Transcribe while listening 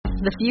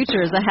The future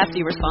is a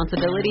hefty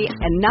responsibility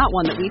and not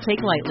one that we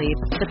take lightly.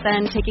 But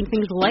then taking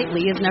things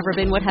lightly has never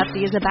been what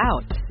Hefty is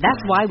about. That's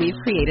why we've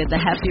created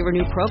the Hefty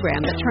Renew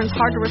program that turns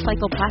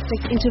hard-to-recycle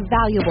plastics into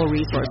valuable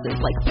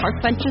resources like park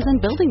benches and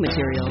building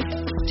materials.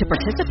 To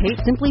participate,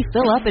 simply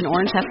fill up an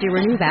orange Hefty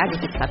Renew bag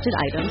with accepted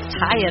items,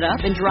 tie it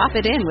up, and drop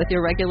it in with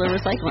your regular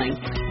recycling.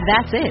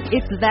 That's it.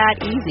 It's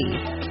that easy.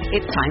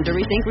 It's time to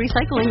rethink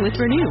recycling with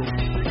Renew.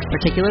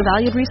 Particular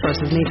valued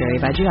resources may vary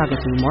by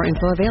geography. More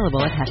info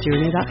available at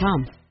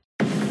heftyrenew.com.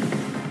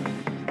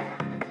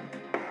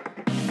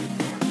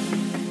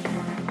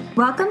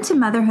 Welcome to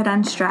Motherhood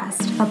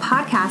Unstressed, a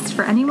podcast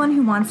for anyone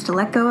who wants to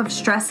let go of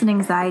stress and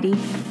anxiety,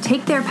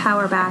 take their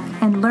power back,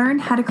 and learn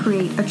how to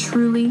create a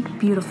truly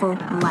beautiful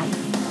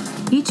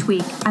life. Each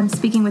week, I'm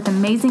speaking with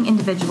amazing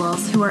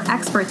individuals who are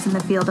experts in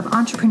the field of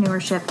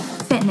entrepreneurship,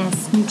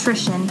 fitness,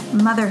 nutrition,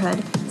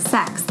 motherhood,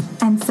 sex,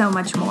 and so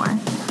much more.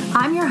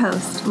 I'm your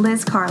host,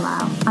 Liz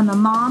Carlisle. I'm a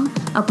mom,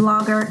 a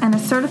blogger, and a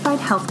certified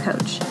health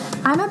coach.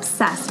 I'm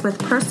obsessed with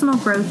personal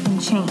growth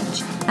and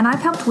change, and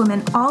I've helped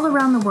women all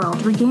around the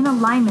world regain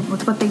alignment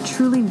with what they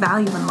truly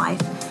value in life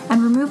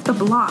and remove the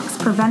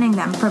blocks preventing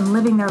them from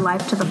living their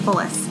life to the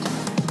fullest.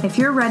 If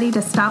you're ready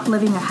to stop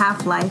living a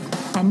half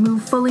life and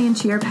move fully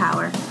into your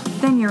power,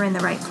 then you're in the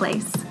right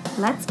place.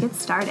 Let's get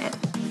started.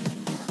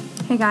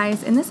 Hey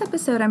guys, in this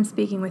episode I'm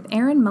speaking with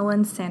Erin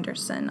Mullins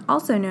Sanderson,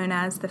 also known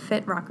as the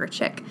Fit Rocker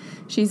Chick.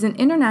 She's an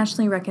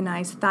internationally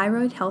recognized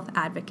thyroid health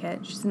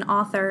advocate. She's an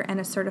author and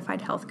a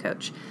certified health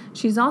coach.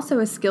 She's also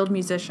a skilled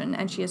musician,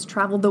 and she has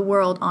traveled the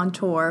world on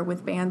tour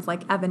with bands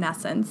like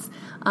Evanescence.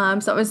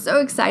 So I was so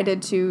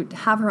excited to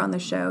have her on the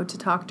show to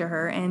talk to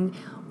her, and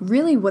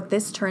really what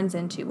this turns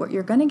into, what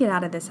you're going to get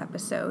out of this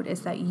episode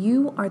is that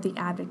you are the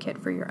advocate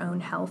for your own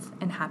health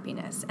and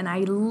happiness. And I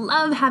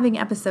love having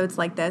episodes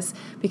like this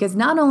because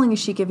not only is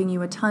she giving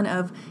you a ton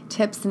of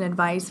tips and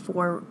advice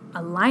for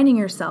aligning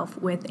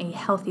yourself with a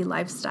healthy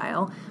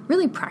lifestyle,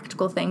 really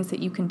practical things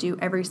that you can do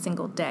every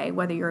single day,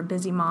 whether you're a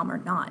busy mom or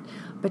not,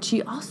 but she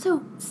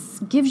also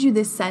gives you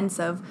this sense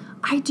of,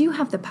 I do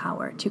have the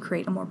power to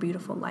create a more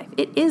beautiful life.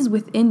 It is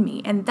within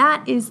me, and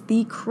that is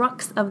the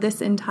crux of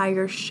this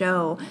entire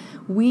show.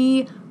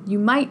 You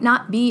might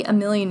not be a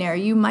millionaire.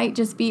 You might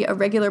just be a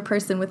regular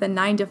person with a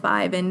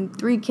 9-to-5 and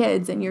 3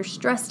 kids, and you're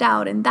stressed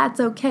out, and that's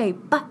okay.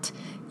 But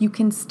you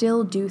can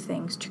still do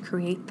things to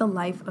create the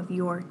life of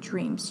your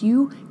dreams.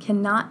 You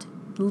cannot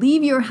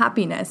leave your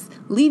happiness,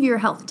 leave your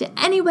health to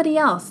anybody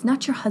else,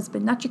 not your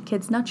husband, not your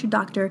kids, not your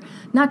doctor,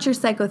 not your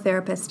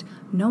psychotherapist,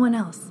 no one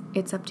else.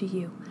 It's up to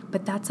you.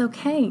 But that's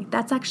okay.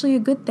 That's actually a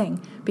good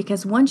thing,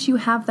 because once you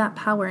have that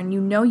power and you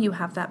know you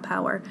have that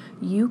power,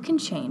 you can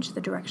change the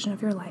direction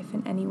of your life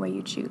in any way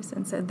you choose.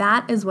 And so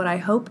that is what I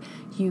hope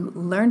you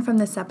learn from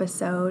this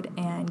episode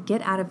and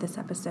get out of this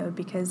episode,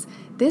 because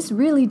this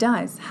really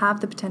does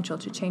have the potential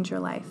to change your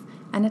life,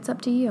 and it's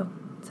up to you.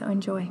 So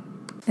enjoy.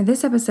 And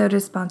this episode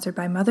is sponsored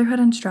by Motherhood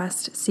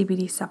Unstressed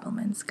CBD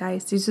supplements.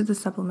 Guys, these are the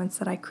supplements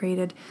that I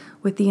created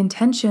with the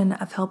intention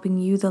of helping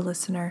you, the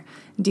listener,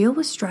 deal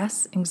with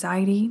stress,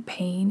 anxiety,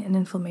 pain, and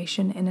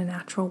inflammation in a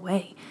natural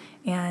way.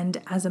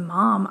 And as a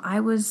mom,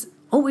 I was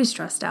always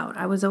stressed out.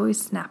 I was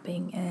always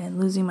snapping and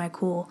losing my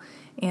cool.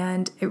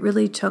 And it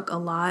really took a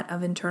lot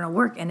of internal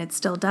work, and it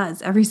still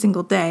does every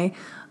single day.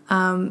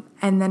 And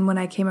then when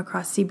I came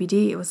across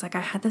CBD, it was like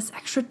I had this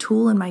extra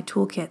tool in my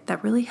toolkit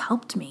that really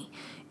helped me.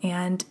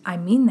 And I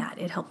mean that.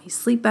 It helped me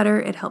sleep better.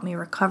 It helped me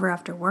recover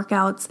after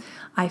workouts.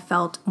 I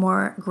felt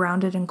more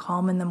grounded and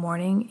calm in the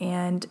morning.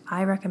 And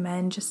I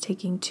recommend just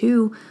taking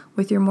 2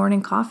 with your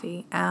morning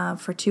coffee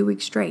for 2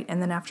 weeks straight. And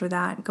then after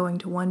that, going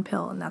to 1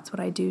 pill. And that's what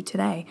I do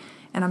today.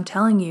 And I'm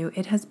telling you,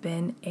 it has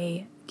been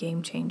a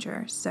game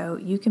changer. So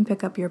you can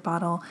pick up your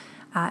bottle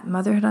at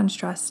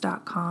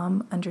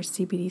motherhoodunstressed.com under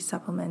CBD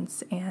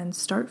supplements and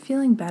start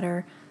feeling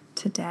better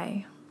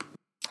today.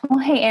 Well,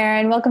 hey,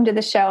 Erin, welcome to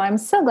the show. I'm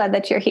so glad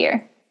that you're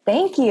here.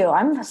 Thank you.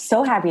 I'm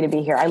so happy to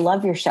be here. I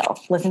love your show.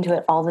 Listen to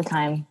it all the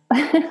time.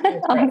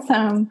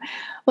 Awesome.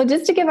 Well,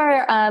 just to give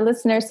our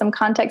listeners some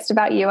context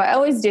about you, I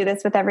always do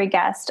this with every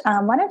guest.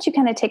 Why don't you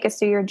kind of take us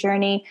through your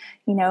journey,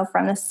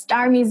 from a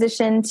star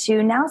musician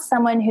to now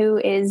someone who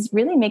is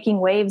really making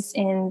waves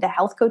in the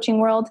health coaching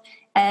world,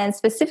 and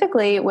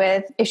specifically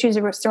with issues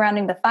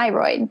surrounding the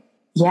thyroid.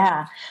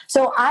 Yeah.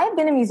 So I've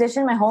been a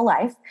musician my whole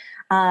life.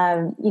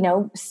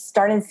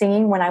 Started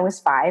singing when I was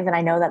 5, and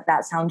I know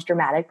that sounds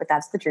dramatic, but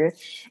that's the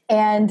truth.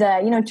 And,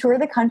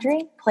 toured the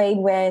country, played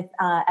with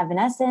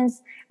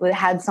Evanescence,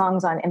 had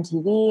songs on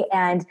MTV,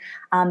 and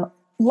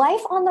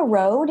life on the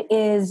road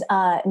is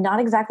not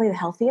exactly the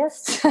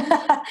healthiest.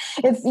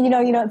 It's, you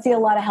don't see a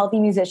lot of healthy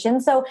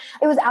musicians. So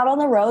it was out on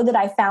the road that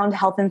I found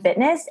health and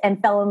fitness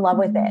and fell in love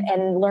with it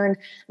and learned,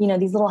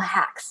 these little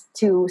hacks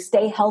to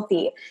stay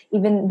healthy,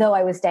 even though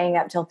I was staying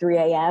up till 3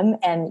 a.m.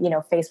 and,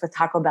 faced with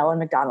Taco Bell and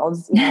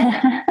McDonald's.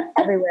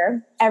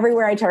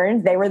 everywhere I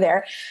turned, they were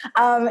there.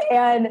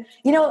 And,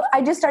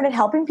 I just started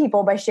helping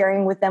people by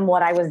sharing with them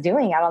what I was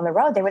doing out on the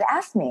road. They would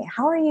ask me,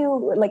 how do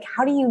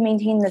you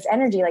maintain this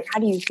energy? Like, how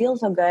do you feel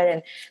so good?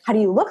 And how do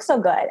you look so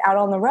good out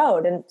on the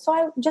road? And so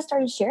I just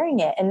started sharing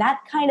it. And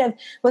that kind of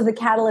was the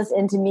catalyst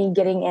into me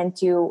getting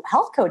into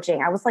health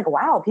coaching. I was like,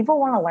 wow, people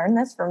want to learn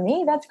this from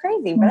me. That's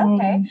crazy, but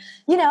okay.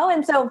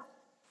 And so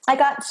I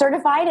got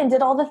certified and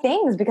did all the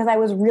things because I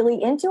was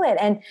really into it.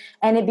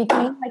 And it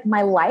became like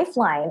my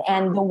lifeline,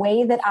 and the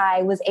way that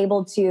I was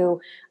able to,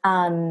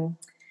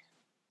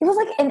 it was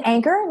like an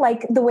anchor,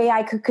 like the way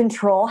I could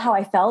control how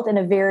I felt in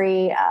a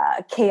very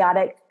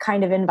chaotic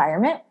kind of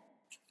environment.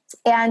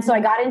 And so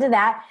I got into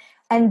that.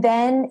 And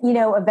then,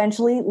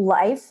 eventually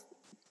life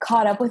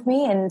caught up with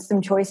me and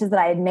some choices that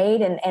I had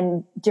made,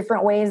 and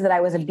different ways that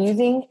I was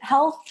abusing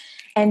health,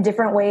 and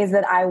different ways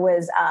that I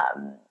was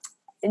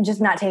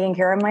just not taking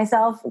care of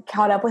myself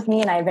caught up with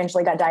me. And I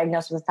eventually got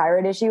diagnosed with a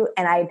thyroid issue.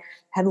 And I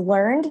had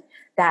learned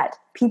that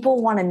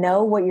people want to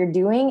know what you're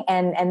doing.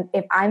 And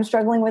if I'm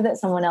struggling with it,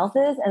 someone else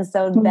is. And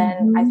so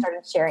then I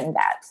started sharing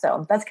that.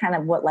 So that's kind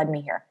of what led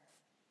me here.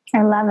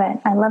 I love it.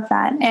 I love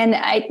that. And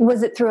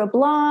was it through a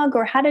blog,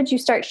 or how did you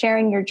start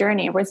sharing your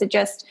journey? Or was it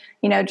just,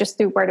 just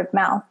through word of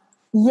mouth?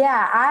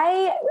 Yeah,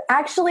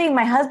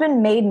 my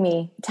husband made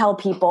me tell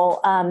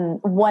people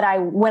when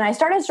I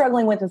started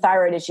struggling with the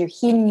thyroid issue,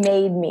 he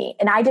made me,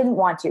 and I didn't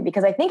want to,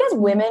 because I think as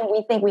women,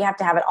 we think we have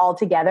to have it all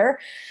together,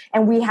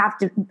 and we have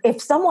to,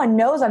 if someone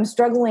knows I'm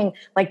struggling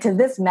like to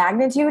this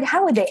magnitude,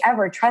 how would they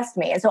ever trust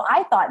me? And so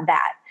I thought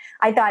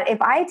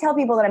if I tell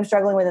people that I'm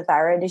struggling with a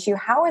thyroid issue,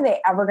 how are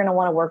they ever going to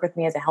want to work with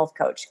me as a health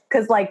coach?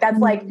 Because that's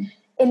like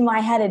in my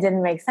head, it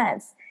didn't make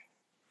sense.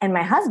 And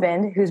my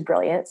husband, who's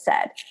brilliant,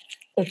 said,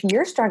 if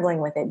you're struggling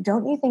with it,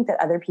 don't you think that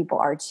other people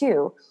are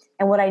too?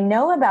 And what I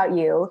know about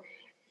you,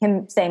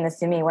 him saying this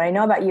to me, what I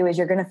know about you is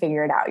you're going to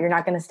figure it out. You're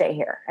not going to stay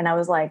here. And I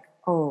was like,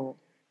 oh,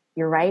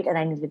 you're right. And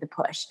I needed to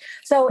push.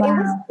 So It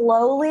was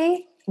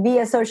slowly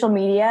via social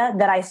media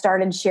that I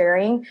started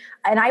sharing.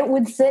 And I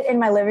would sit in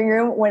my living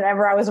room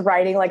whenever I was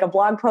writing like a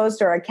blog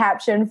post or a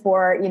caption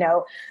for,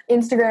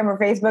 Instagram or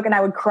Facebook, and I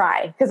would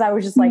cry because I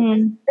was just like,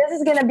 this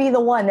is going to be the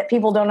one that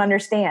people don't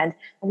understand.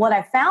 And what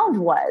I found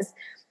was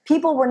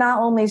people were not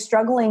only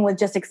struggling with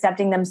just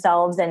accepting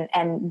themselves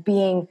and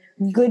being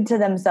good to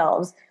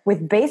themselves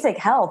with basic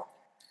health,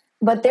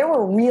 but there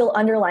were real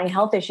underlying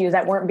health issues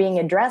that weren't being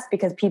addressed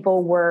because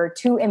people were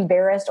too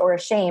embarrassed or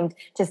ashamed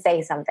to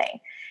say something.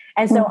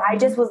 And so I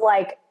just was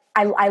like,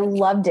 I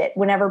loved it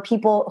whenever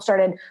people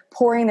started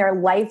pouring their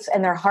life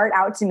and their heart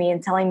out to me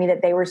and telling me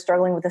that they were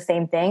struggling with the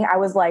same thing. I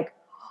was like,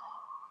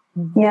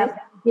 this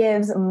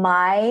gives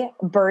my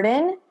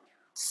burden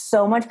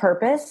so much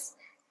purpose.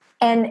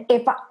 And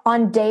if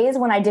on days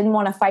when I didn't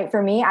want to fight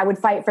for me, I would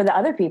fight for the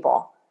other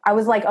people. I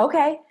was like,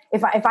 okay,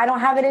 if I don't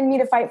have it in me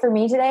to fight for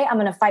me today, I'm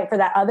going to fight for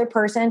that other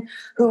person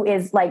who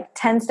is like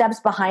 10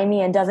 steps behind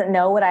me and doesn't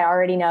know what I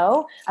already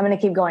know. I'm going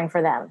to keep going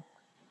for them.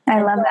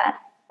 I love that.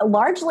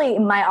 Largely,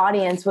 my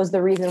audience was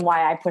the reason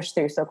why I pushed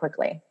through so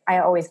quickly. I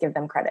always give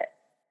them credit.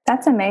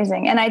 That's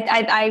amazing. And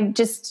I'm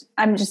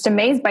just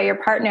amazed by your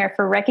partner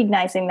for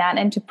recognizing that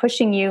and to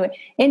pushing you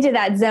into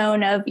that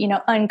zone of,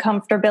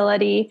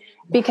 uncomfortability,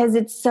 because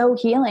it's so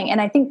healing. And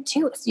I think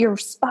too, you're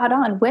spot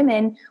on.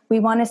 Women,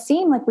 we want to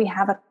seem like we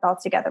have it all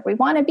together. We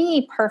want to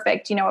be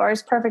perfect, or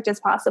as perfect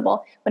as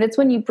possible. But it's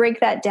when you break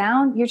that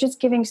down, you're just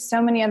giving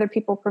so many other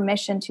people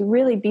permission to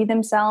really be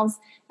themselves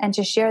and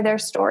to share their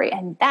story.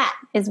 And that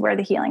is where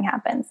the healing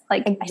happens.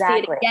 Like exactly. I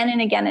see it again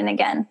and again and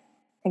again.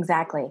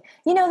 Exactly.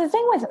 The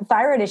thing with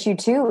thyroid issue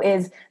too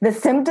is the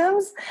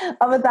symptoms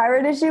of a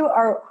thyroid issue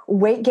are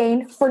weight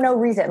gain for no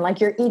reason. Like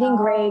you're eating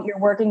great, you're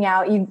working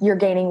out, you're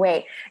gaining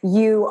weight.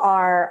 You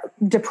are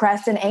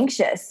depressed and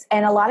anxious.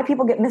 And a lot of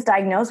people get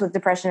misdiagnosed with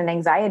depression and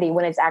anxiety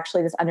when it's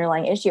actually this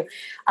underlying issue.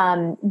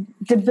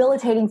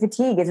 Debilitating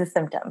fatigue is a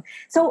symptom.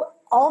 So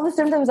all the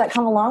symptoms that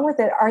come along with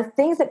it are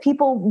things that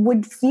people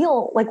would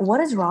feel like,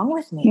 what is wrong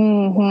with me?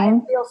 I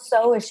feel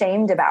so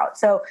ashamed about.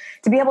 So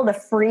to be able to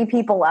free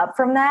people up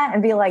from that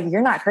and be like,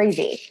 you're not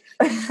crazy.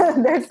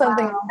 There's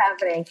something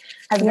happening.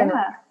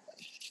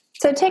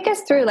 So take us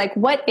through, like,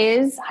 what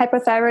is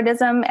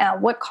hypothyroidism?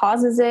 What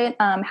causes it?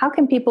 How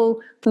can people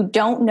who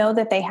don't know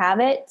that they have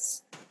it,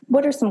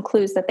 what are some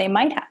clues that they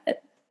might have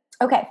it?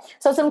 Okay.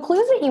 So some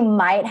clues that you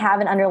might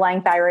have an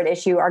underlying thyroid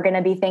issue are going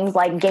to be things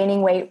like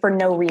gaining weight for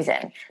no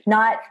reason.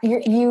 Not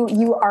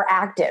you are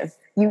active,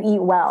 you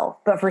eat well,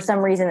 but for some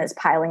reason it's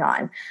piling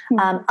on.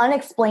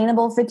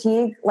 Unexplainable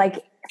fatigue,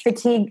 like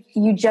fatigue,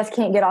 you just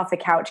can't get off the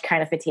couch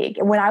kind of fatigue.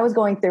 When I was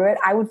going through it,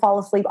 I would fall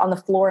asleep on the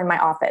floor in my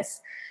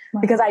office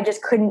because I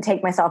just couldn't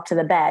take myself to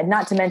the bed,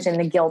 not to mention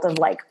the guilt of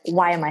like,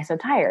 why am I so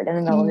tired in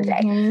the middle of the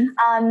day?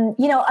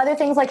 Other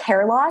things like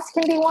hair loss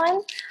can be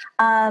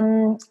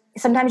one.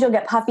 Sometimes you'll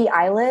get puffy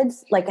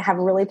eyelids, like have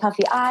really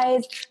puffy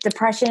eyes,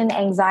 depression,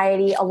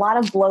 anxiety, a lot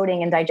of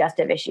bloating and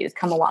digestive issues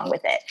come along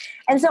with it.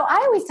 And so I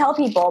always tell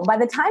people, by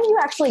the time you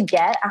actually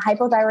get a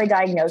hypothyroid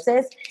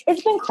diagnosis,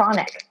 it's been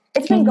chronic.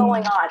 It's been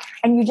going on,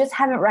 and you just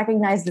haven't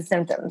recognized the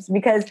symptoms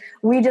because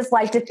we just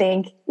like to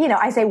think,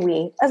 I say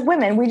we, as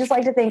women, we just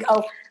like to think,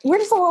 oh, we're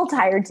just a little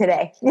tired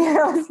today.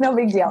 It's no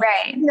big deal.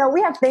 Right.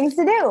 We have things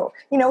to do.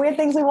 We have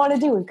things we want to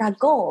do. We've got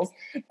goals.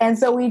 And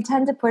so we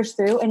tend to push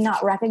through and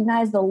not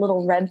recognize the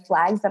little red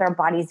flags that our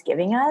body's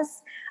giving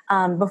us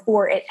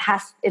before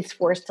it's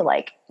forced to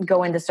like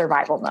go into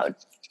survival mode,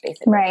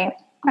 basically. Right.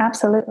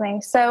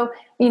 Absolutely. So,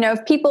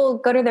 if people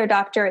go to their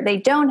doctor, they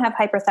don't have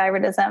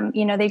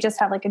hyperthyroidism, they just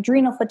have like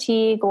adrenal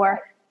fatigue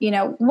or,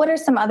 what are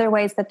some other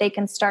ways that they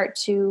can start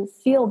to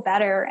feel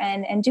better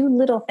and do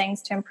little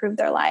things to improve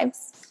their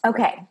lives?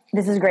 Okay.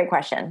 This is a great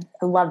question.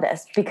 I love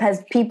this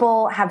because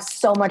people have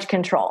so much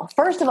control.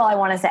 First of all, I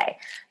want to say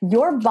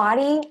your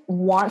body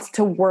wants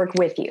to work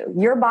with you.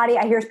 Your body,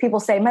 I hear people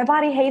say, my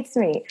body hates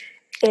me.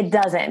 It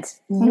doesn't.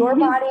 Your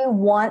body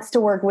wants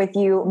to work with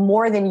you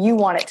more than you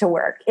want it to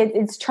work.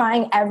 It's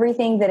trying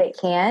everything that it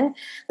can.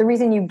 The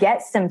reason you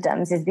get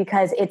symptoms is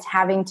because it's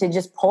having to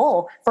just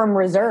pull from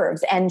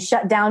reserves and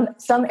shut down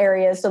some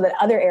areas so that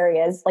other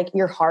areas like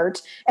your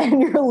heart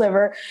and your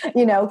liver,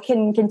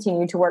 can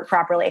continue to work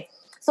properly.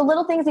 So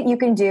little things that you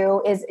can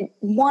do is,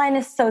 one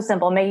is so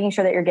simple, making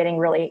sure that you're getting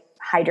really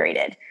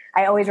hydrated.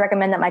 I always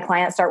recommend that my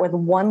clients start with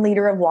 1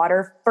 liter of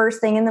water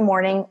first thing in the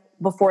morning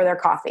before their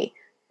coffee.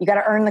 You got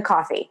to earn the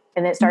coffee,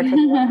 and it starts with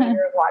 1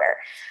 liter of water.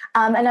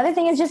 Another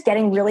thing is just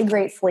getting really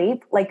great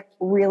sleep, like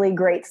really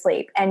great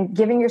sleep, and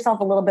giving yourself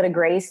a little bit of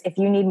grace. If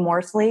you need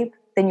more sleep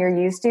than you're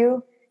used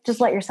to,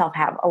 just let yourself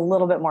have a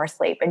little bit more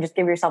sleep and just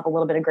give yourself a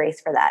little bit of grace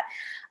for that.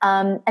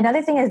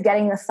 Another thing is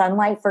getting the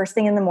sunlight first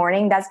thing in the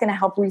morning. That's going to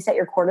help reset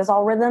your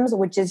cortisol rhythms,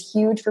 which is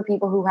huge for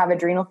people who have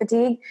adrenal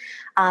fatigue.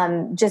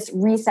 Just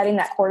resetting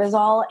that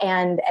cortisol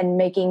and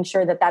making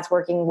sure that that's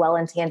working well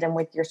in tandem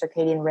with your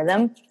circadian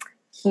rhythm.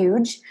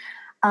 Huge.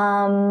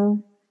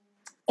 And,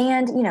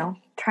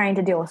 trying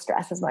to deal with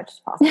stress as much as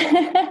possible.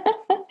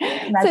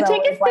 That's so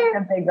take us through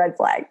a big red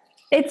flag.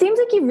 It seems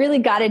like you've really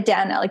got it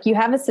down now. Like you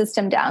have a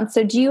system down.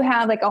 So do you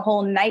have like a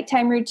whole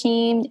nighttime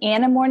routine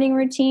and a morning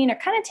routine, or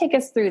kind of take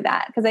us through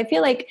that? Because I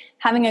feel like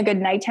having a good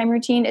nighttime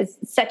routine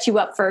sets you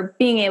up for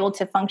being able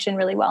to function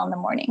really well in the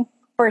morning.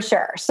 For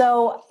sure.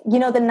 So, the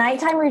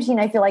nighttime routine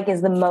I feel like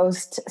is the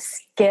most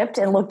skipped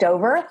and looked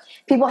over.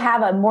 People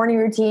have a morning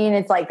routine.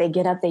 It's like they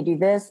get up, they do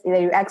this,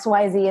 they do X,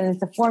 Y, Z, and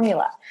it's a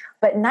formula.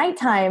 But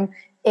nighttime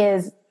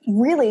is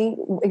really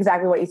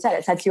exactly what you said.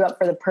 It sets you up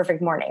for the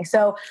perfect morning.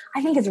 So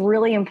I think it's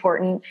really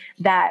important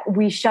that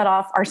we shut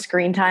off our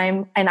screen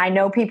time. And I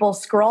know people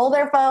scroll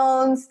their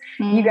phones.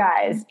 You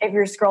guys, if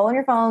you're scrolling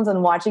your phones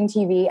and watching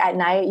TV at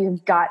night,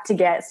 you've got to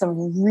get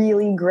some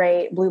really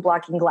great blue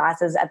blocking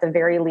glasses at the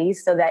very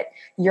least so that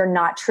you're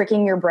not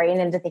tricking your brain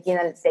into thinking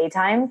that it's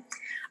daytime.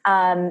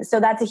 So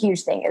that's a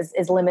huge thing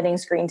is limiting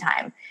screen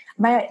time.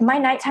 My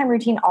nighttime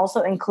routine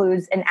also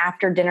includes an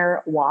after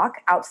dinner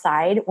walk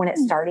outside when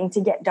it's starting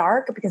to get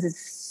dark because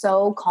it's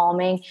so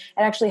calming.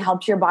 It actually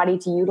helps your body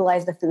to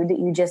utilize the food that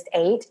you just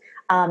ate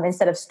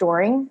instead of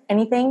storing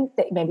anything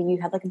that maybe you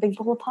had like a big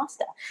bowl of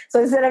pasta.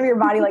 So instead of your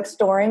body like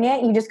storing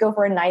it, you just go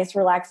for a nice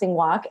relaxing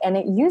walk and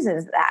it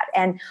uses that.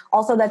 And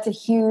also that's a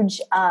huge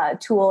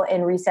tool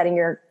in resetting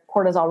your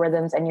cortisol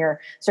rhythms and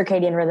your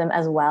circadian rhythm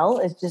as well,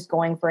 is just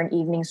going for an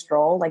evening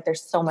stroll. Like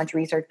there's so much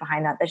research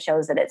behind that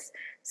shows that it's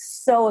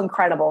so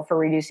incredible for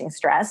reducing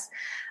stress.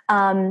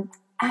 I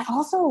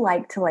also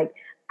like to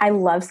I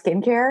love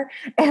skincare.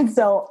 And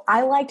so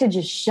I like to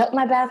just shut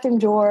my bathroom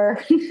door,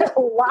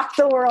 lock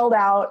the world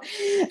out,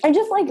 and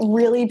just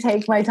really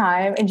take my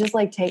time and just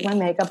take my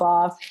makeup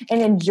off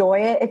and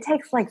enjoy it. It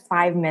takes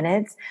 5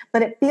 minutes,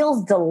 but it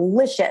feels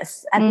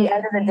delicious at the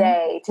end of the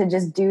day to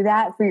just do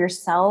that for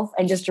yourself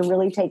and just to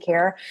really take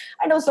care.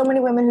 I know so many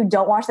women who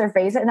don't wash their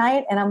face at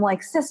night, and I'm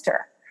like,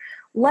 sister,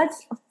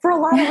 for a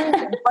lot of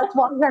reasons, let's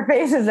wash our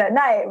faces at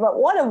night. But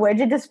one of which,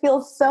 it just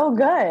feels so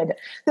good. It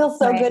feels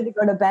so good to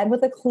go to bed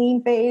with a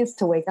clean face,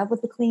 to wake up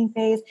with a clean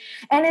face.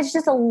 And it's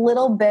just a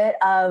little bit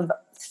of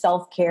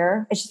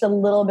self-care. It's just a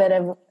little bit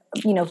of,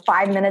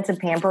 5 minutes of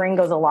pampering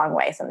goes a long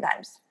way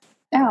sometimes.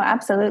 Oh,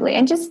 absolutely.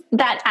 And just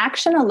that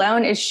action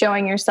alone is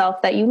showing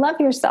yourself that you love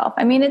yourself.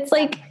 I mean, it's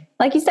like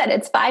you said,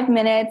 it's 5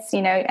 minutes,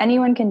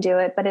 anyone can do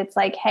it, but it's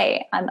like,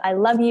 hey, I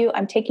love you.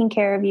 I'm taking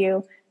care of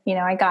you.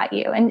 I got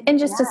you, and in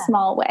just a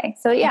small way.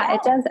 So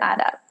it does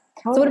add up.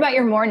 Totally. So what about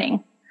your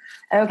morning?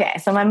 Okay.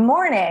 So my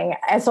morning,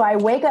 so I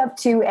wake up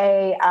to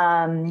a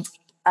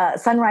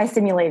sunrise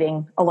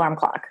stimulating alarm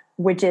clock,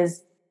 which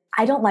is,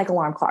 I don't like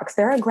alarm clocks.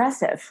 They're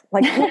aggressive.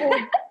 Who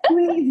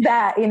needs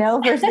that,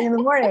 first thing in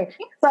the morning?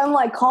 So I'm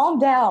like, calm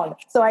down.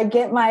 So I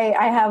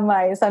have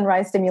my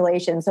sunrise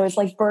stimulation. So it's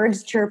like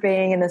birds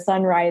chirping and the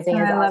sun rising.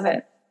 I love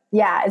it.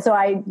 Yeah. So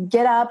I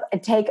get up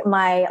and take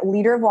my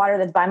liter of water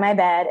that's by my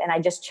bed and I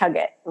just chug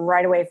it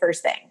right away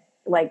first thing.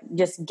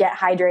 just get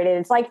hydrated.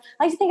 It's like,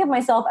 I like to think of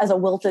myself as a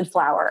wilted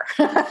flower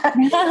in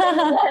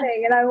the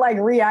morning, and I'm like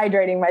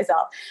rehydrating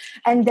myself.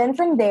 And then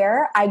from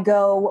there, I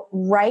go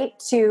right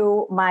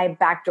to my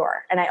back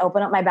door and I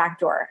open up my back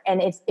door.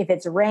 And if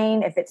it's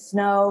rain, if it's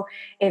snow,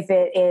 if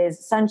it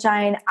is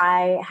sunshine,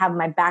 I have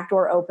my back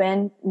door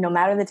open no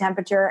matter the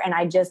temperature. And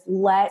I just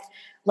let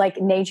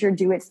nature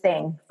do its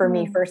thing for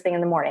me first thing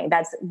in the morning.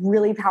 That's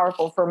really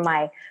powerful for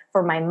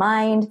my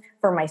mind,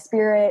 for my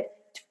spirit,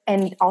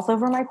 and also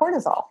for my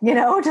cortisol,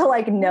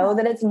 to know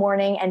that it's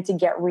morning and to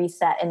get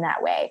reset in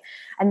that way.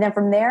 And then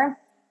from there,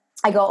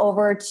 I go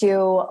over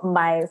to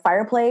my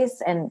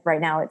fireplace, and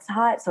right now it's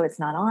hot, so it's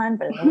not on,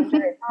 but in the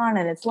winter it's on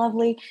and it's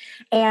lovely.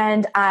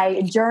 And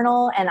I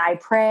journal and I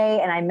pray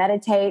and I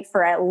meditate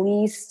for at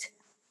least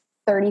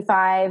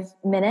 35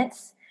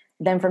 minutes.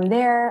 Then from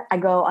there, I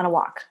go on a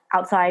walk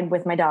outside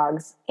with my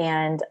dogs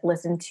and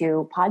listen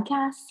to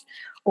podcasts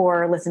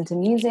or listen to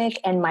music.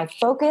 And my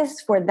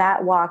focus for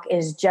that walk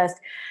is just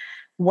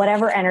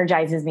whatever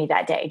energizes me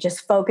that day.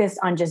 Just focus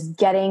on just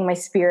getting my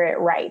spirit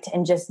right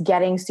and just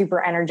getting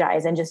super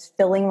energized and just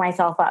filling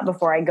myself up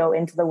before I go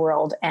into the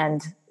world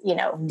and,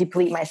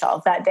 deplete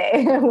myself that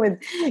day with,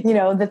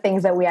 the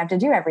things that we have to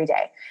do every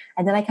day.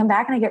 And then I come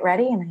back and I get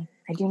ready and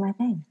I do my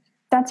thing.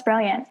 That's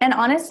brilliant. And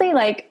honestly,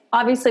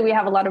 obviously we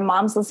have a lot of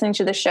moms listening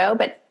to the show,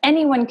 but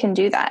anyone can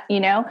do that,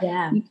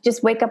 Yeah. You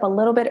just wake up a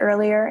little bit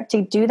earlier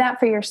to do that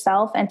for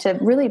yourself and to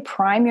really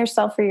prime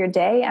yourself for your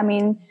day. I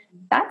mean,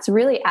 that's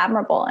really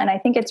admirable. And I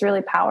think it's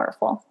really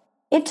powerful.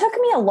 It took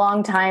me a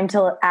long time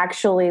to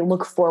actually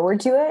look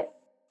forward to it.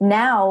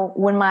 Now,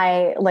 when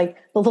the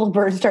little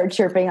birds start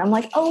chirping, I'm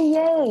like, oh,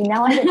 yay.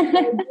 Now I get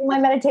to do my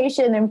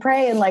meditation and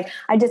pray. And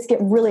I just get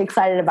really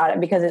excited about it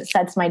because it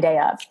sets my day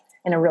up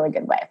in a really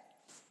good way.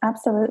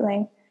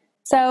 Absolutely.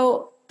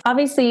 So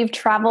obviously you've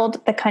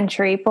traveled the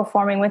country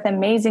performing with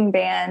amazing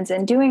bands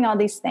and doing all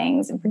these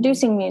things and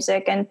producing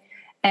music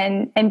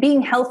and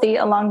being healthy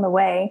along the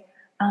way.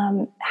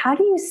 How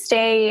do you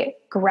stay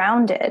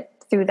grounded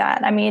through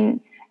that? I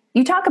mean,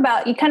 you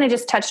kind of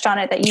just touched on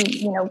it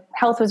that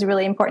health was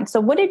really important.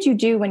 So what did you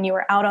do when you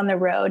were out on the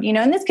road?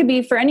 And this could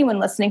be for anyone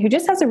listening who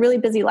just has a really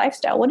busy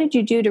lifestyle. What did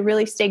you do to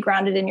really stay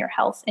grounded in your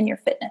health and your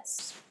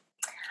fitness?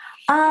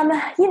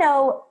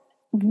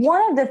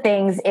 One of the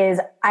things is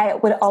I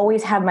would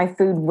always have my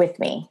food with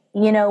me.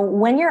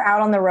 When you're out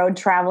on the road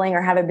traveling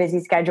or have a busy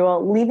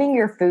schedule, leaving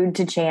your food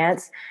to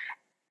chance,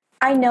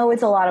 I know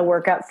it's a lot of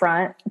work up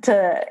front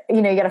to,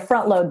 you got to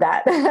front load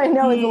that. I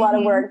know it's a lot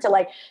of work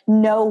to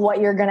know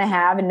what you're going to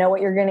have and know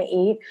what you're going to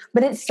eat,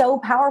 but it's so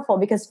powerful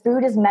because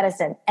food is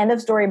medicine. End of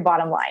story,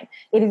 bottom line.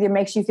 It either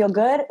makes you feel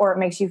good or it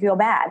makes you feel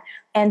bad.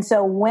 And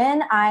so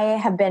when I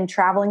have been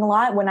traveling a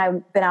lot, when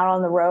I've been out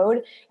on the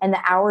road and the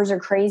hours are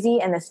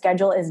crazy and the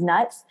schedule is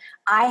nuts,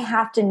 I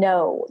have to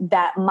know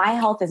that my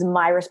health is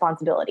my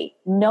responsibility.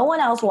 No one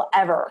else will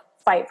ever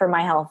fight for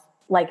my health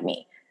like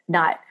me.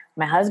 Not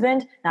my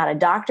husband, not a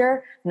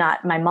doctor,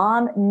 not my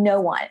mom,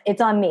 no one.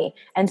 It's on me.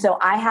 And so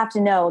I have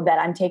to know that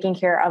I'm taking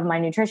care of my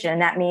nutrition.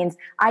 And that means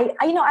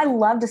I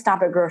love to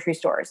stop at grocery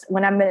stores.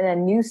 When I'm in a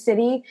new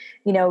city,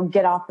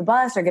 get off the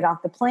bus or get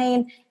off the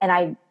plane, and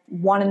I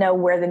want to know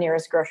where the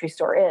nearest grocery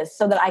store is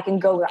so that I can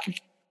go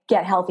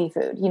get healthy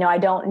food. I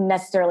don't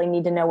necessarily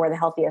need to know where the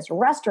healthiest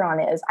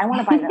restaurant is. I want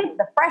to buy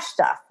the fresh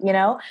stuff,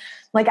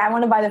 I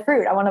want to buy the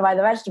fruit, I want to buy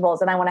the vegetables,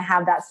 and I want to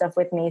have that stuff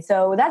with me.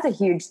 So that's a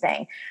huge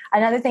thing.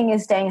 Another thing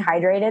is staying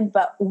hydrated.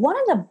 But one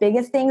of the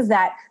biggest things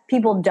that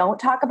people don't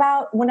talk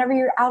about whenever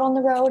you're out on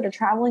the road or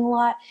traveling a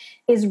lot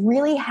is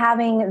really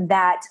having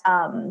that,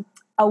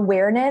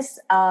 awareness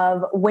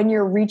of when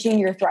you're reaching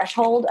your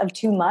threshold of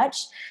too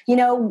much.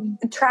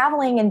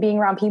 Traveling and being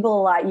around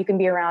people a lot, you can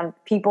be around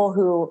people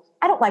who,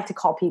 I don't like to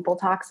call people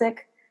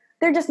toxic.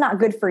 They're just not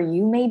good for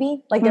you,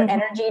 maybe. Their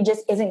energy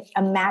just isn't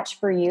a match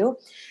for you.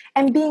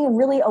 And being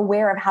really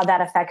aware of how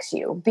that affects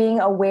you, being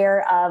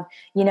aware of,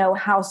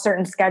 how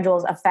certain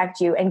schedules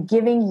affect you and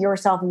giving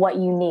yourself what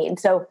you need.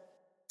 So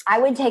I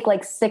would take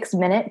 6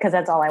 minutes, because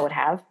that's all I would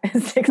have,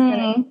 6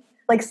 minutes.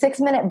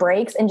 6-minute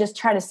breaks and just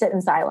try to sit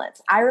in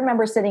silence. I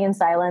remember sitting in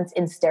silence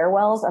in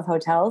stairwells of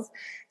hotels,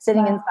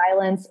 sitting in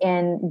silence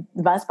in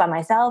the bus by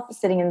myself,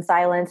 sitting in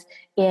silence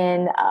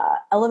in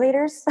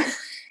elevators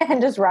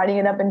and just riding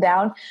it up and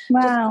down.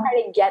 Wow. Just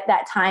try to get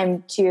that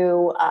time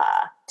to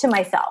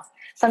myself.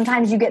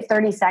 Sometimes you get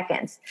 30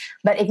 seconds,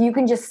 but if you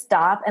can just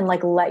stop and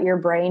let your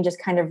brain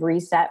just kind of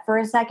reset for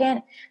a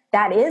second,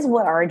 that is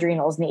what our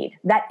adrenals need.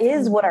 That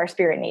is what our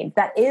spirit needs.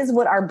 That is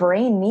what our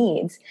brain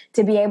needs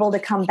to be able to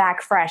come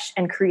back fresh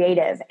and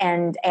creative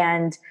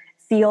and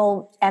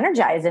feel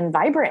energized and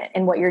vibrant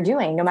in what you're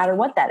doing, no matter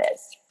what that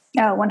is.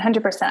 Oh,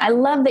 100%. I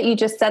love that you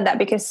just said that,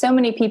 because so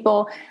many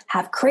people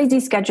have crazy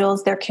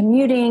schedules. They're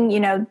commuting,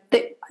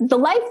 the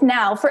life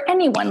now for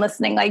anyone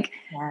listening,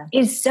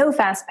 is so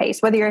fast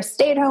paced, whether you're a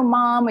stay-at-home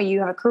mom or you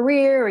have a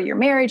career or you're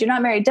married, you're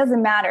not married,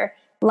 doesn't matter.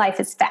 Life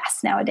is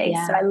fast nowadays.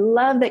 Yeah. So I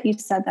love that you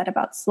said that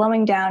about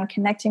slowing down,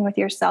 connecting with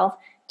yourself,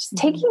 just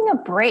taking a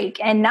break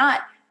and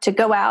not to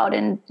go out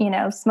and,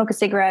 smoke a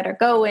cigarette or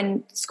go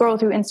and scroll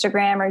through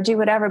Instagram or do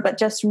whatever, but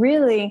just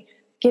really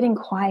getting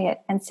quiet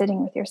and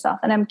sitting with yourself.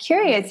 And I'm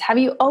curious, have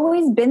you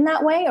always been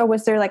that way, or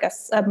was there like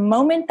a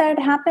moment that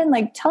happened?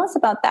 Like, tell us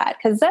about that,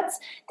 because that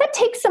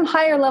takes some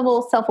higher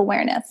level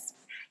self-awareness.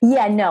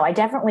 Yeah, no, I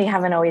definitely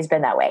haven't always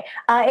been that way.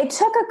 It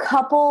took a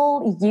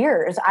couple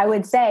years, I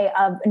would say,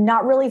 of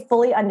not really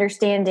fully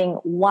understanding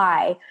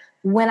why,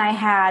 when I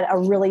had a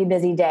really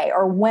busy day,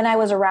 or when I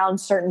was around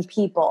certain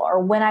people, or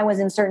when I was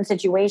in certain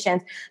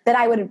situations, that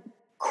I would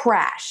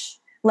crash.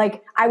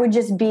 Like, I would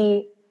just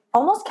be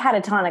almost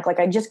catatonic. Like,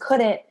 I just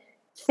couldn't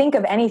think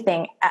of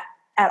anything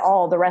at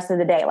all the rest of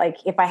the day. Like,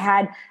 if I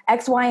had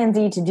X, Y, and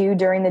Z to do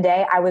during the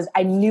day,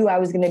 I knew I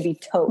was going to be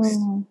toast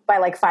by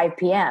like 5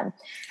 p.m.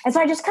 And so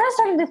I just kind of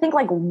started to think,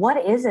 like,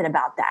 what is it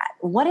about that?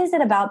 What is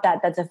it about that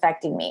that's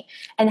affecting me?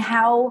 And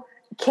how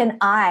can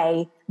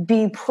I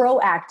be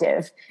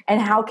proactive?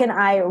 And how can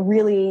I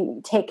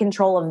really take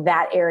control of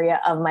that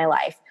area of my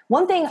life?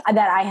 One thing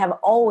that I have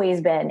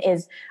always been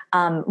is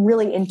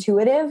really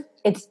intuitive.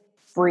 It's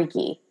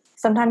freaky.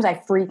 Sometimes I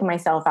freak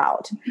myself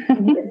out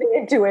with the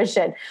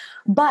intuition.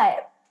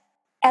 But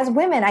as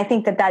women, I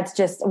think that that's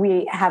just,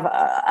 we have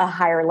a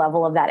higher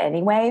level of that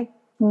anyway.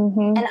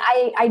 Mm-hmm. And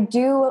I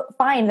do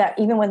find that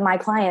even with my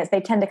clients, they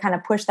tend to kind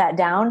of push that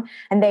down,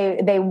 and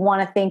they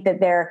want to think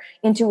that their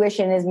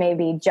intuition is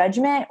maybe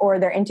judgment, or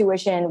their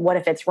intuition, what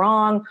if it's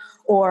wrong?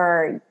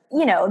 Or,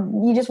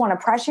 you just want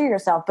to pressure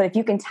yourself. But if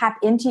you can tap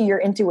into your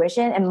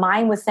intuition, and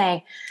mine was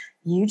saying,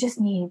 you just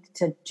need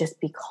to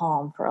just be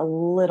calm for a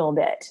little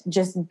bit.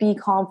 Just be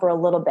calm for a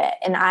little bit.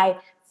 And I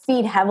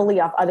feed heavily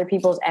off other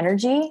people's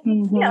energy.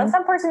 Mm-hmm.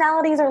 Some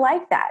personalities are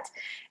like that.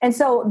 And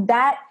so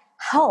that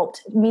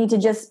helped me to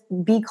just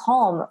be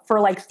calm for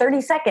like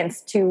 30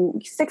 seconds to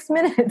 6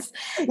 minutes,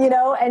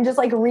 and just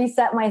like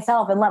reset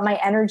myself and let my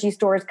energy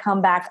stores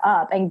come back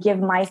up and give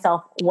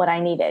myself what I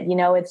needed.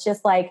 It's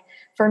just like,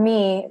 for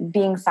me,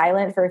 being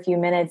silent for a few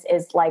minutes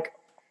is like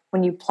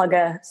when you plug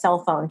a cell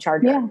phone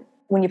charger,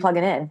 when you plug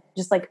it in,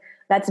 just like,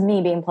 that's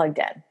me being plugged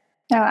in.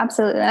 Oh,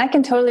 absolutely. And I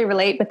can totally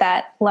relate with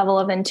that level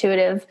of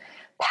intuitive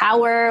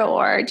power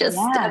or just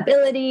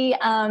ability.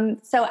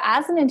 So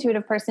as an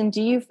intuitive person,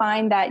 do you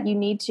find that you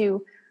need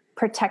to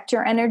protect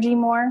your energy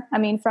more?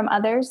 From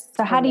others?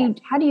 So how do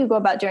you go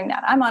about doing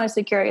that? I'm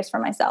honestly curious for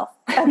myself.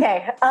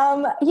 Okay.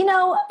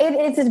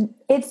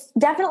 It's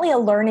definitely a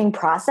learning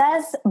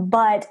process,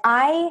 but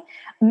I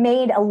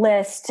made a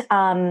list.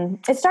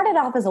 It started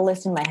off as a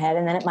list in my head,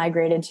 and then it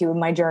migrated to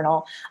my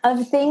journal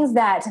of things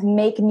that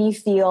make me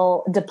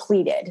feel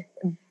depleted,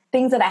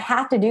 things that I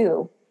have to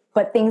do,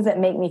 but things that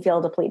make me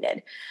feel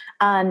depleted.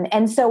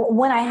 And so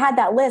when I had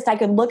that list, I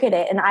could look at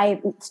it, and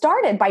I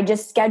started by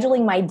just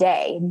scheduling my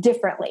day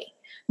differently,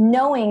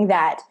 knowing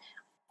that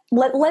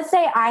let's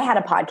say I had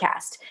a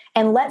podcast,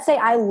 and let's say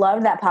I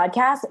loved that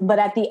podcast, but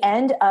at the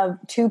end of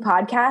 2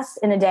 podcasts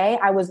in a day,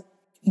 I was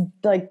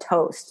like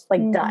toast,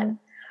 like done.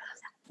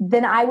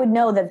 Then I would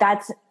know that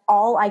that's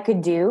all I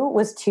could do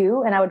was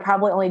 2, and I would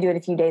probably only do it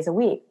a few days a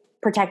week,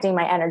 protecting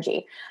my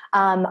energy.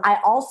 I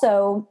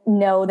also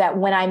know that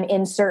when I'm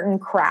in certain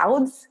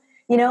crowds,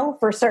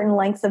 for certain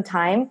lengths of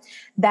time,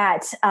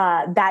 that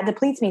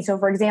depletes me. So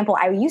for example,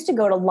 I used to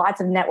go to lots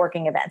of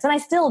networking events, and I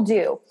still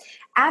do.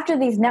 After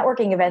these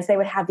networking events, they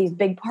would have these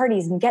big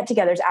parties and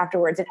get-togethers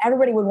afterwards, and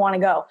everybody would want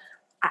to go.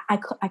 I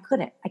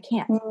couldn't. I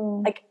can't.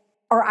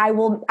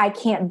 I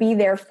can't be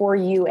there for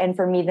you and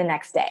for me the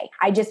next day.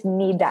 I just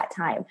need that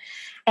time.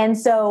 And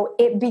so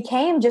it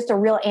became just a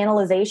real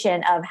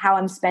analyzation of how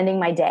I'm spending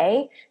my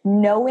day,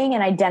 knowing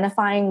and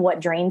identifying what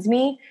drains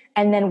me,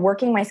 and then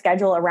working my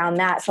schedule around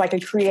that so I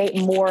could create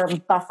more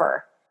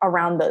buffer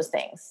around those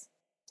things.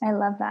 I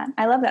love that.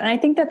 And I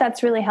think that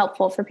that's really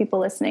helpful for people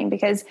listening,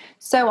 because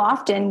so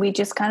often we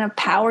just kind of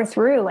power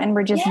through and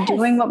we're just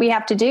doing what we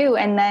have to do.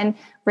 And then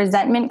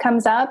resentment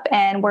comes up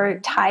and we're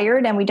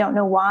tired and we don't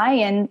know why.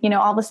 And,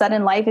 all of a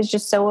sudden life is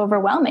just so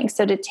overwhelming.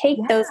 So to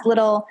take those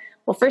little,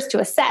 first to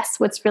assess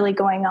what's really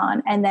going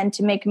on, and then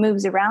to make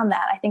moves around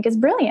that, I think is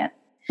brilliant.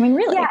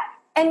 Really. Yeah.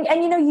 And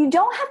you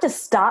don't have to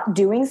stop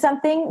doing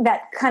something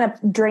that kind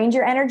of drains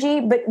your energy,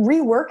 but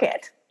rework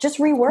it. Just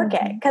rework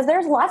it. Because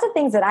there's lots of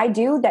things that I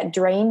do that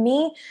drain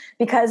me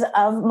because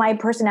of my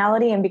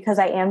personality and because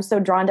I am so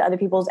drawn to other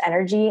people's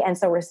energy and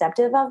so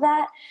receptive of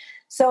that.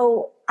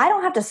 So I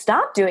don't have to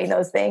stop doing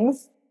those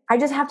things. I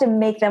just have to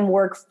make them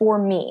work for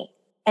me.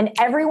 And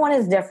everyone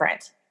is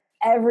different.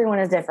 Everyone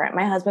is different.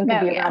 My husband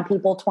could be around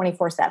people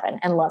 24/7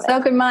 and love it.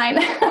 So could mine.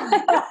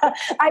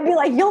 I'd be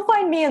like, you'll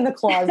find me in the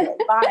closet.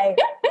 Bye.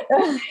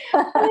 I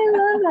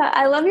love that.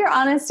 I love your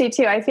honesty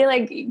too. I feel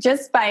like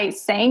just by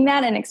saying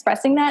that and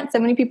expressing that, so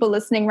many people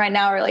listening right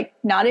now are like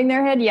nodding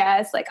their head.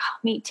 Yes. Like, oh,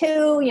 me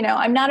too.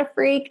 I'm not a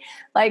freak.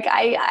 Like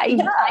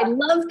I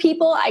love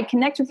people. I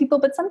connect with people,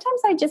 but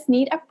sometimes I just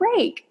need a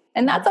break,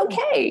 and that's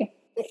okay.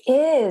 It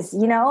is,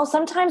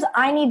 sometimes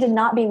I need to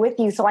not be with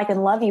you so I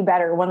can love you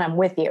better when I'm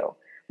with you.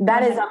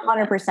 That is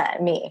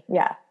 100% me.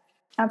 Yeah.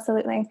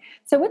 Absolutely.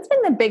 So what's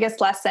been the biggest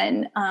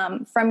lesson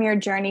from your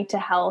journey to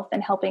health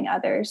and helping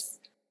others?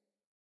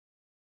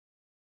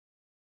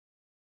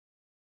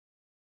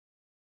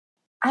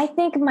 I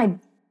think my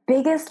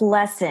biggest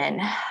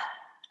lesson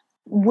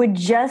would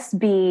just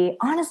be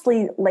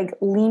honestly like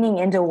leaning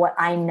into what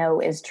I know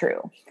is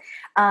true.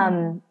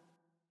 I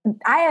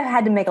have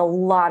had to make a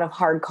lot of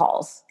hard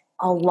calls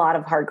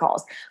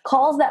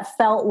that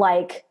felt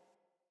like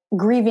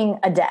grieving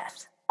a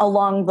death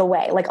along the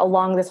way, like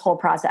along this whole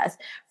process,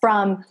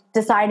 from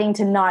deciding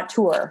to not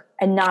tour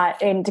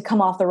and to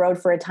come off the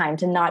road for a time,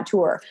 to not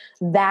tour.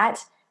 That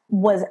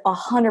was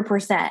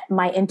 100%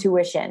 my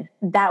intuition.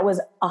 That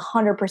was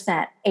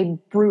 100% a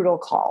brutal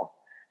call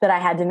that I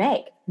had to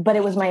make, but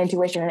it was my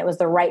intuition and it was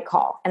the right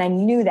call. And I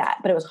knew that,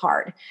 but it was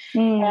hard.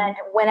 And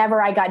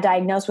whenever I got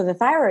diagnosed with a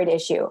thyroid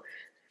issue,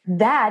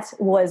 that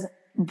was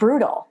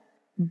brutal.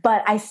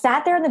 But I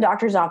sat there in the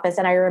doctor's office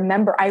and I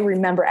remember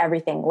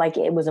everything like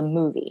it was a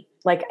movie,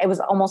 like it was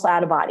almost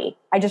out of body.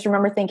 I just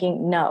remember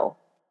thinking, no,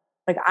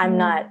 like I'm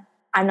not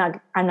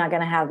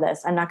going to have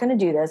this. I'm not going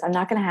to do this. I'm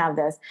not going to have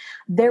this.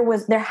 There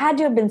had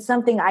to have been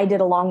something I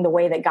did along the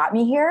way that got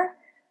me here.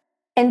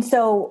 And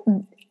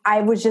so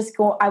I was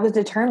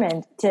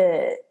determined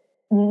to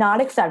not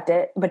accept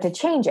it, but to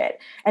change it.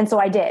 And so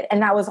I did.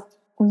 And that was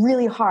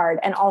really hard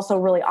and also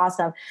really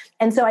awesome.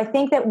 And so I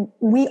think that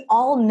we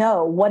all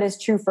know what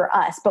is true for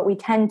us, but we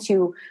tend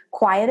to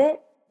quiet it.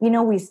 We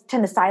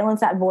tend to silence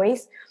that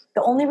voice.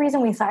 The only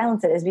reason we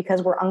silence it is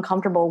because we're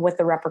uncomfortable with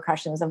the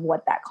repercussions of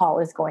what that call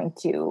is going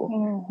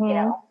to,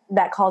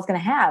 that call is going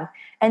to have.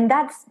 And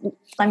that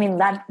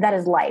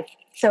is life.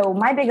 So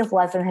my biggest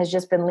lesson has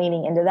just been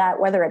leaning into that,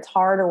 whether it's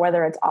hard or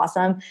whether it's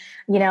awesome.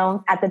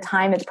 At the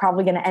time, it's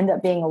probably going to end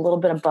up being a little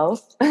bit of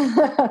both, in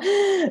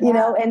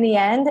the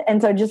end.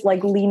 And so just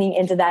like leaning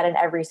into that in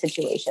every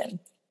situation.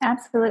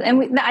 Absolutely.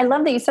 And I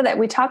love that you said that.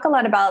 We talk a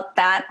lot about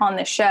that on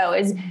the show,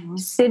 is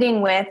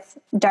sitting with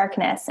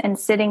darkness and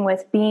sitting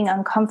with being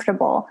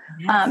uncomfortable,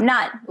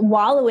 not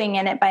wallowing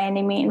in it by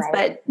any means,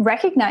 but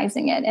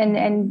recognizing it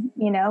and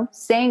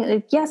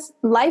saying, yes,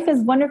 life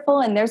is wonderful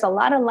and there's a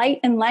lot of light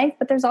in life,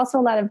 but there's also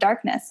a lot of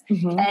darkness,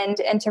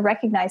 and to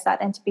recognize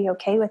that and to be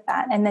okay with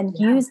that, and then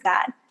use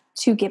that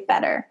to get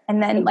better.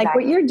 And then like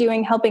what you're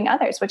doing, helping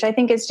others, which I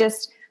think is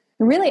just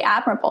really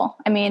admirable.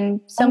 I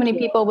mean, so many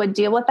people would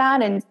deal with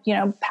that and,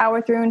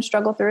 power through and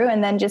struggle through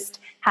and then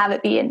just have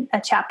it be a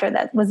chapter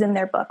that was in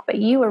their book. But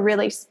you were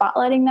really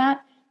spotlighting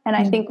that. And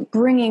I think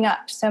bringing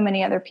up so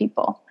many other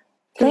people.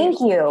 Thank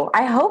you.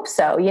 I hope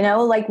so.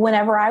 Like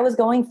whenever I was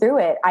going through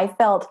it, I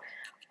felt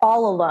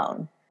all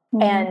alone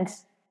and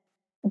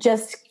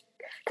just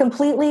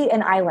completely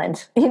an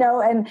island,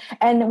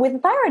 and with the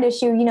thyroid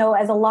issue,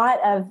 as a lot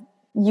of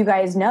you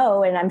guys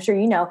know, and I'm sure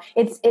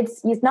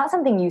it's not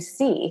something you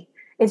see.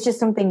 It's just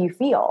something you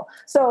feel.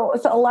 So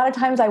a lot of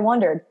times I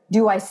wondered,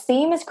 do I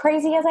seem as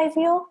crazy as I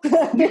feel?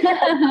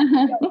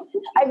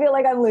 I feel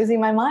like I'm losing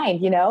my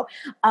mind,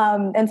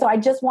 And so I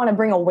just want to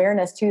bring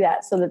awareness to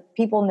that so that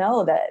people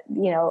know that,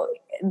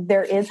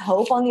 there is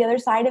hope on the other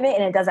side of it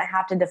and it doesn't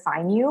have to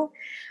define you.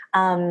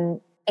 And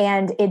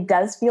it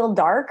does feel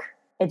dark.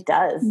 It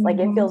does. Like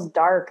it feels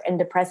dark and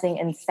depressing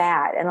and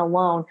sad and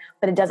alone,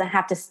 but it doesn't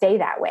have to stay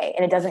that way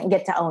and it doesn't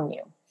get to own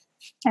you.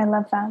 I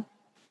love that.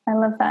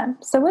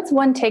 So what's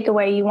one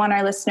takeaway you want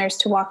our listeners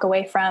to walk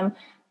away from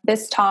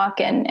this talk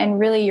and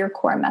really your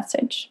core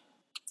message?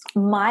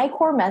 My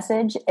core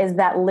message is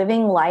that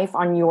living life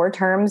on your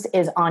terms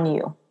is on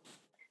you.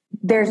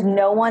 There's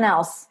no one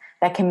else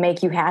that can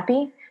make you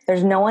happy.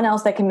 There's no one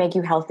else that can make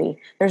you healthy.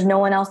 There's no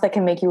one else that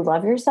can make you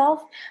love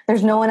yourself.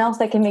 There's no one else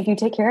that can make you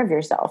take care of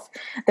yourself.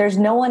 There's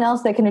no one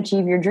else that can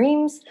achieve your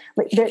dreams.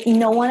 There's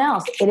no one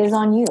else. It is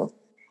on you.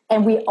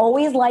 And we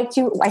always like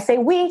to, I say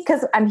we,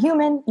 because I'm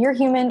human, you're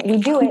human, we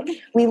do it.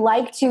 We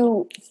like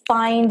to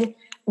find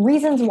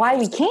reasons why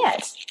we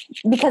can't,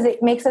 because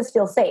it makes us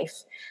feel safe.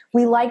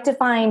 We like to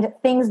find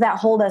things that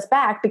hold us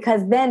back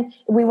because then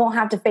we won't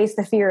have to face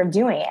the fear of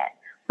doing it.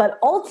 But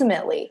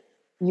ultimately,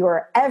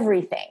 your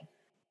everything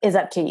is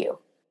up to you.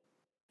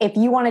 If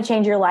you want to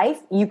change your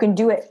life, you can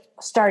do it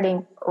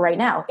starting right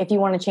now. If you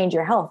want to change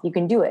your health, you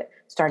can do it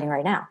starting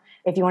right now.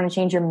 If you want to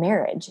change your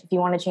marriage, if you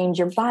want to change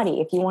your body,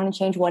 if you want to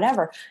change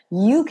whatever,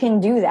 you can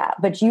do that.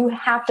 But you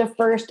have to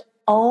first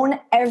own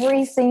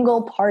every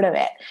single part of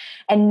it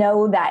and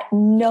know that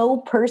no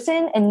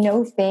person and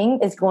no thing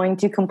is going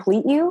to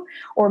complete you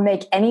or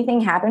make anything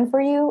happen for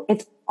you.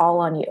 It's all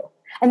on you.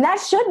 And that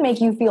should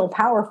make you feel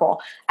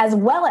powerful as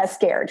well as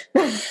scared.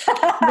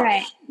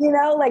 Right.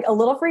 Like a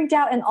little freaked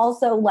out and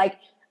also like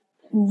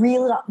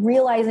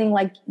realizing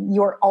like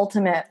your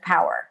ultimate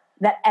power,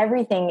 that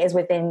everything is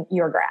within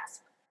your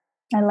grasp.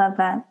 I love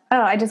that.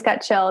 Oh, I just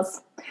got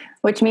chills,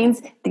 which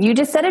means you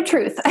just said a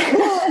truth.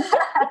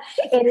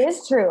 It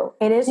is true.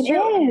 It is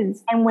true. It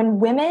is. And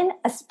when women,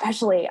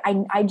 especially,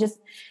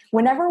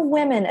 whenever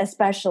women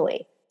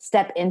especially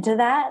step into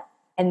that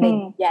and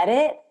they get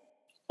it,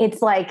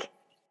 it's like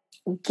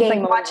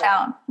game over. Watch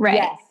out. Right.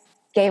 Yes.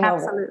 Game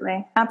Absolutely.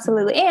 over.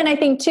 Absolutely. And I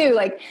think too,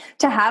 like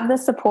to have the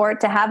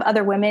support, to have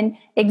other women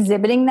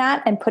exhibiting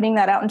that and putting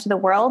that out into the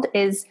world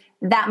is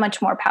that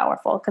much more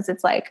powerful, because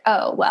it's like,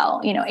 oh,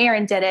 well,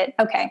 Erin did it.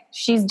 Okay.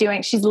 She's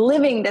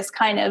living this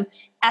kind of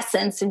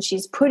essence and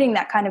she's putting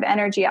that kind of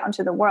energy out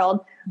into the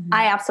world,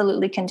 I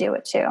absolutely can do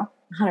it too.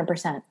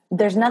 100%.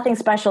 There's nothing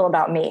special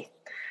about me.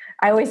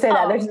 I always say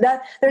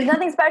that. There's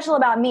nothing special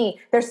about me.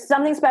 There's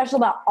something special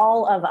about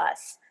all of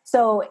us.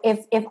 So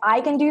if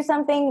I can do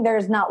something,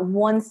 there's not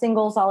one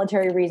single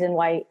solitary reason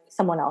why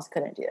someone else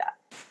couldn't do that.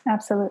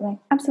 Absolutely.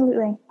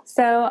 Absolutely.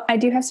 So I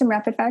do have some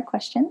rapid fire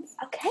questions.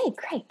 Okay,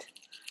 great.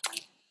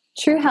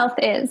 True health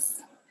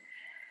is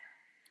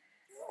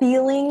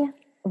feeling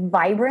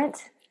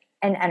vibrant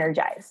and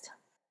energized.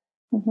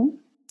 Mm-hmm.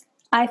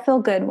 I feel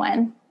good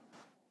when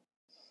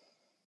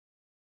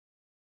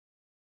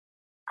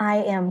I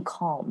am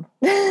calm.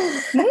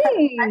 Ditto.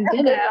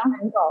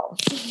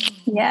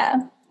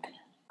 Yeah.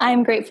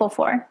 I'm grateful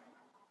for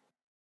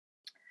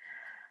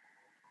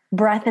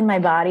breath in my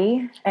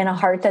body and a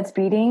heart that's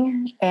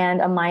beating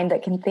and a mind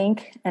that can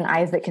think and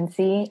eyes that can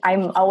see.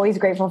 I'm always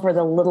grateful for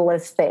the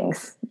littlest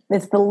things.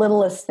 It's the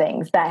littlest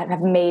things that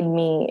have made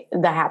me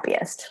the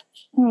happiest.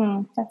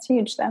 That's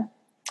huge though.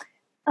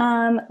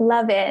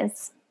 Love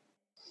is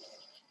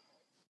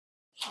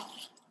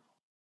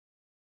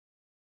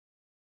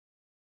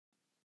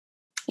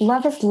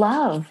love is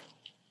love.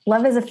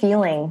 Love is a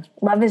feeling.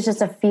 Love is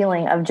just a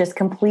feeling of just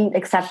complete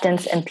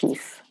acceptance and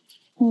peace.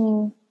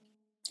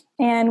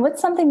 And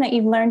what's something that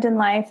you've learned in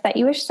life that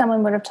you wish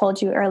someone would have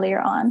told you earlier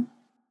on?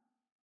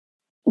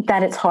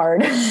 That it's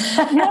hard.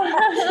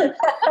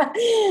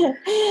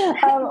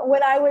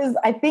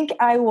 I think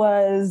I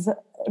was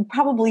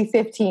probably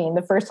 15,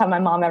 the first time my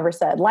mom ever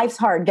said, life's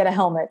hard, get a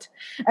helmet.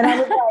 And I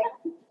was like,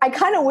 I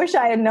kind of wish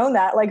I had known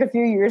that like a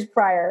few years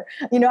prior.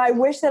 I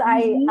wish that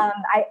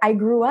I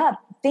grew up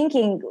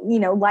thinking,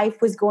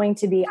 life was going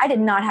to be, I did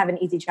not have an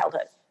easy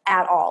childhood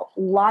at all.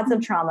 Lots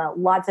of trauma,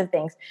 lots of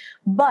things.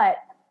 But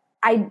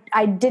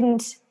I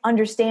didn't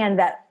understand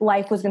that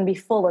life was going to be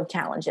full of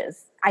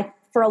challenges.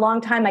 For a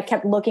long time, I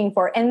kept looking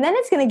for, and then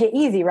it's going to get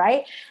easy,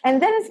 right? And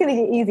then it's going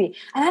to get easy.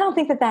 And I don't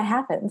think that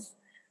happens.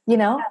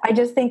 I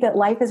just think that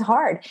life is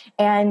hard.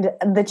 And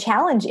the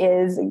challenge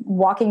is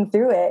walking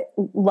through it,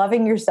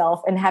 loving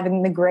yourself and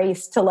having the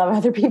grace to love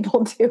other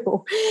people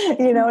too.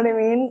 You know what I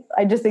mean?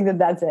 I just think that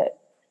that's it.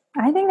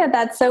 I think that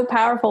that's so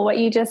powerful, what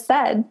you just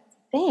said.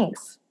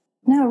 Thanks.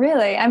 No,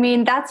 really. I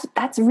mean, that's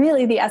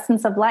really the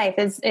essence of life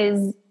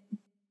is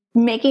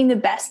making the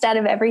best out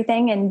of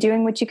everything and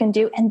doing what you can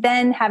do. And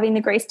then having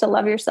the grace to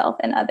love yourself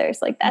and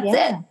others. Like that's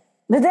it.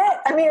 That's it.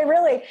 I mean,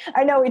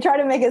 I know we try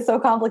to make it so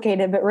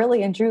complicated, but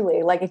really and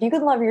truly, like if you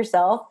can love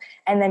yourself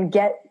and then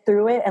get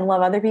through it and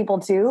love other people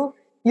too,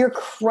 you're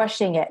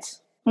crushing it.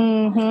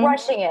 Mm-hmm.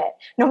 Crushing it.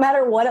 No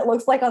matter what it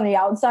looks like on the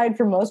outside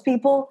for most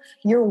people,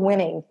 you're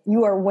winning.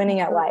 You are winning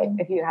at life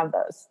if you have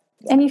those.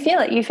 Yeah. And you feel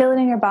it. You feel it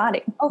in your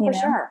body. Oh, for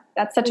sure.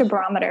 That's such a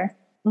barometer.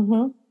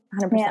 Mm-hmm.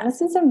 100%. Yeah,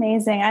 this is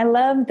amazing. I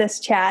love this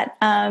chat.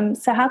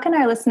 So how can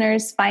our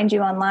listeners find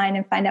you online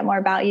and find out more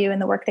about you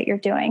and the work that you're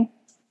doing?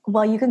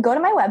 Well, you can go to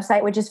my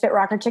website, which is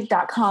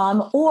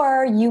fitrockerchick.com,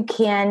 or you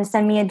can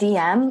send me a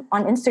DM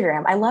on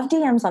Instagram. I love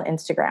DMs on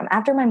Instagram.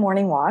 After my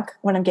morning walk,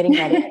 when I'm getting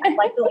ready, I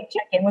like to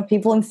check in with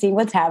people and see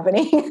what's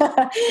happening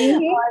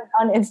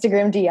on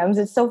Instagram DMs.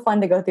 It's so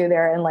fun to go through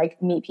there and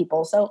meet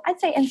people. So I'd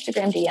say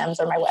Instagram DMs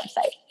or my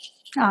website.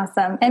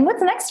 Awesome. And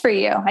what's next for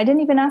you? I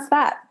didn't even ask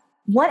that.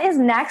 What is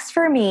next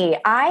for me?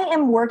 I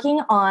am working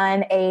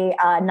on a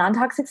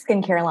non-toxic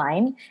skincare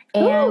line,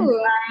 and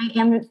I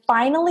am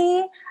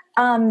finally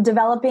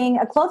developing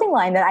a clothing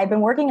line that I've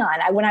been working on.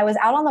 When I was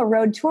out on the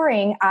road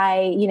touring,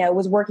 I,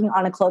 was working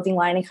on a clothing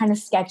line and kind of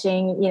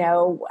sketching,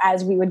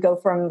 as we would go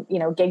from,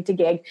 gig to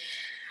gig.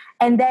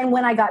 And then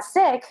when I got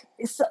sick,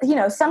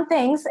 some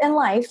things in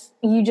life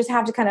you just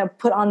have to kind of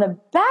put on the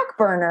back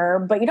burner,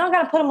 but you don't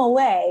got to put them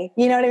away.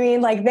 You know what I mean?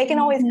 Like they can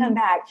always come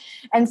back.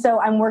 And so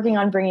I'm working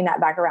on bringing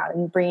that back around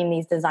and bringing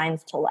these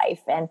designs to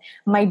life. And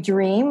my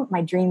dream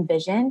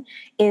vision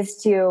is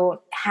to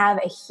have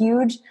a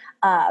huge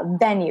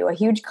venue, a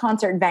huge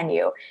concert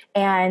venue.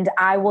 And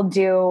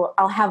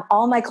I'll have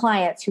all my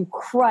clients who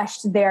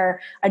crushed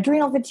their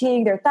adrenal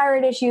fatigue, their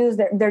thyroid issues,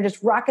 they're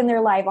just rocking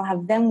their life. I'll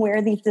have them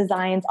wear these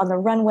designs on the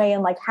runway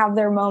and have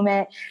their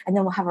moment. And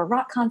then we'll have a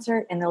rock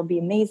concert and it'll be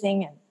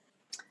amazing. And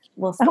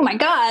we'll see. Oh my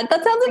God,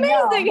 that sounds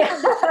amazing.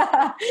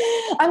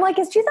 I'm like,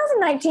 is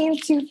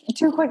 2019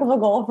 too quick of a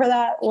goal for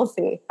that? We'll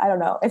see. I don't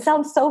know. It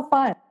sounds so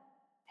fun.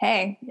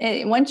 Hey,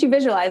 once you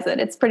visualize it,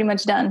 it's pretty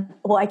much done.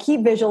 Well, I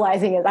keep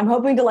visualizing it. I'm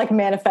hoping to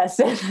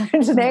manifest it.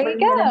 There you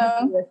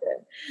go.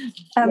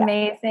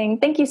 Amazing.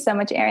 Thank you so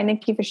much, Erin.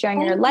 Thank you for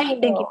sharing your light.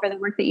 Thank you for the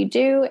work that you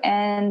do.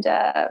 And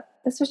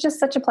this was just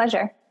such a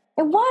pleasure.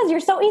 It was. You're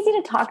so easy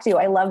to talk to.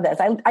 I love this.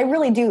 I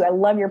really do. I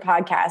love your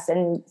podcast.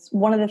 And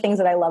one of the things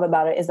that I love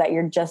about it is that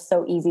you're just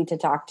so easy to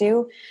talk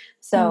to.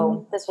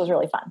 So this was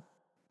really fun.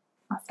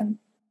 Awesome.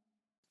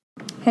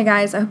 Hey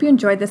guys, I hope you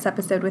enjoyed this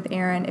episode with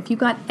Erin. If you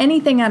got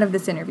anything out of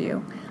this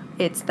interview,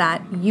 it's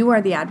that you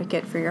are the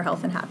advocate for your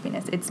health and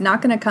happiness. It's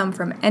not going to come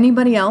from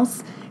anybody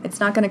else. It's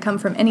not going to come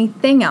from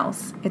anything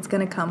else. It's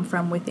going to come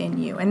from within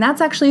you. And that's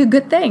actually a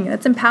good thing.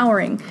 That's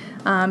empowering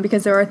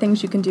because there are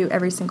things you can do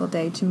every single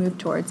day to move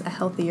towards a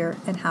healthier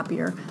and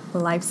happier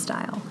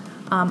lifestyle.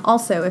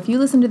 Also, if you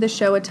listen to the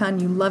show a ton,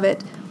 you love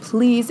it,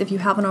 please, if you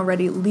haven't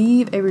already,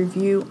 leave a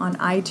review on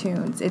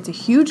iTunes. It's a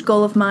huge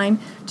goal of mine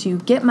to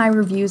get my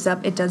reviews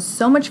up. It does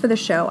so much for the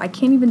show. I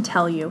can't even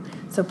tell you.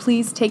 So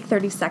please take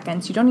 30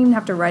 seconds. You don't even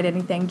have to write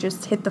anything.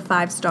 Just hit the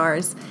 5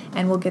 stars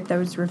and we'll get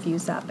those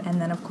reviews up.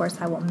 And then, of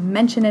course, I will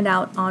mention it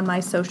out on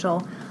my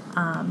social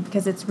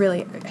because it's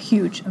really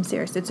huge. I'm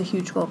serious. It's a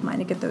huge goal of mine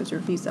to get those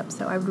reviews up.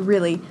 So I would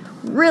really,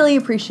 really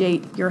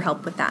appreciate your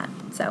help with that.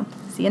 So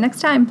see you next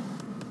time.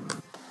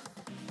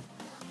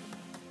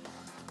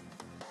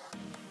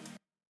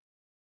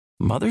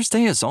 Mother's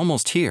Day is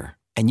almost here,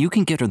 and you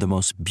can get her the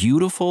most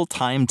beautiful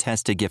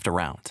time-tested gift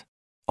around.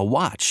 A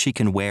watch she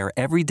can wear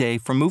every day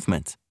from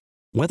Movement.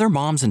 Whether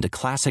mom's into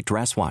classic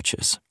dress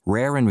watches,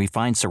 rare and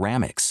refined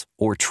ceramics,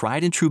 or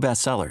tried and true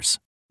bestsellers,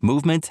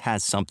 Movement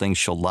has something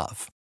she'll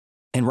love.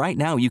 And right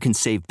now you can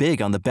save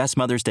big on the best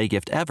Mother's Day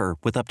gift ever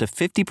with up to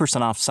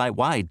 50% off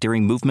site-wide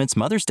during Movement's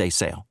Mother's Day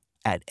sale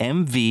at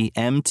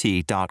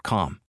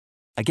MVMT.com.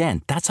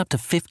 Again, that's up to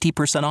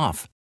 50%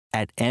 off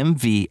at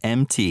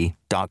MVMT.com.